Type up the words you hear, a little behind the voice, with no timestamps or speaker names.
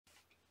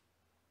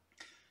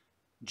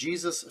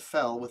Jesus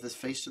fell with his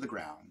face to the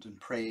ground and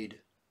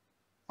prayed,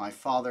 "My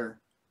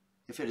Father,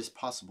 if it is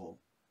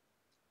possible,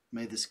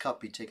 may this cup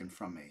be taken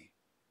from me.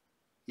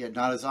 Yet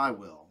not as I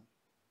will,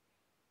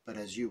 but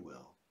as you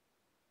will."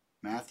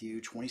 Matthew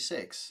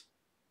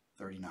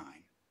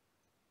 26:39.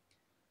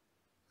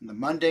 And the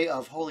Monday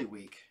of Holy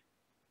Week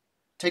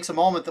takes a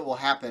moment that will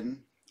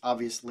happen.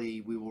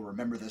 Obviously, we will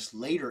remember this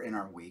later in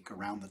our week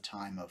around the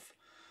time of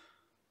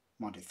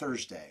Maundy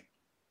Thursday.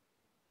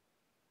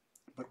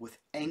 But with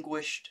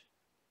anguished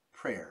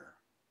prayer,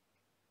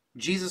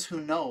 Jesus,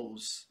 who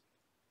knows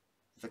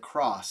the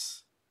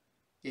cross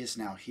is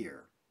now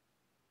here,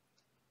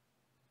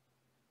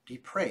 he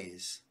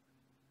prays,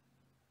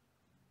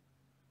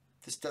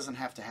 this doesn't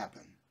have to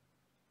happen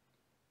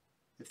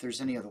if there's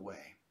any other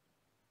way.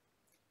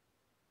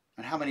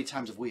 And how many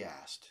times have we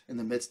asked, in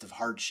the midst of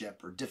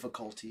hardship or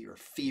difficulty or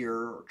fear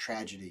or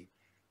tragedy,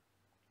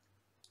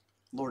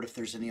 Lord, if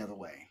there's any other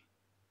way?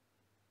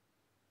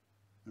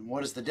 And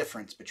what is the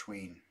difference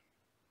between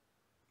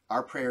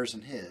our prayers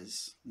and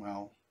his?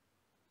 Well,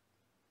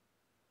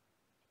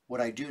 what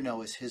I do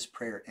know is his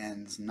prayer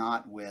ends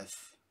not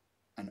with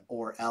an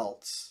or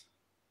else,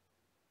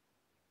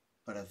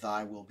 but a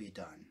thy will be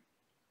done.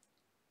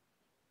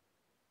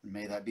 And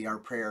may that be our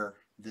prayer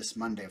this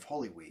Monday of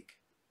Holy Week.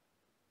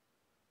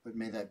 But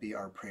may that be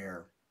our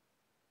prayer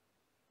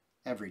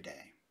every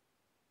day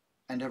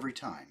and every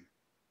time.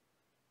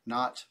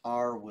 Not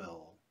our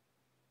will,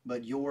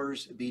 but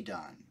yours be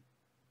done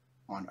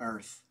on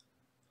earth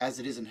as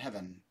it is in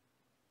heaven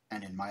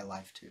and in my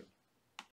life too.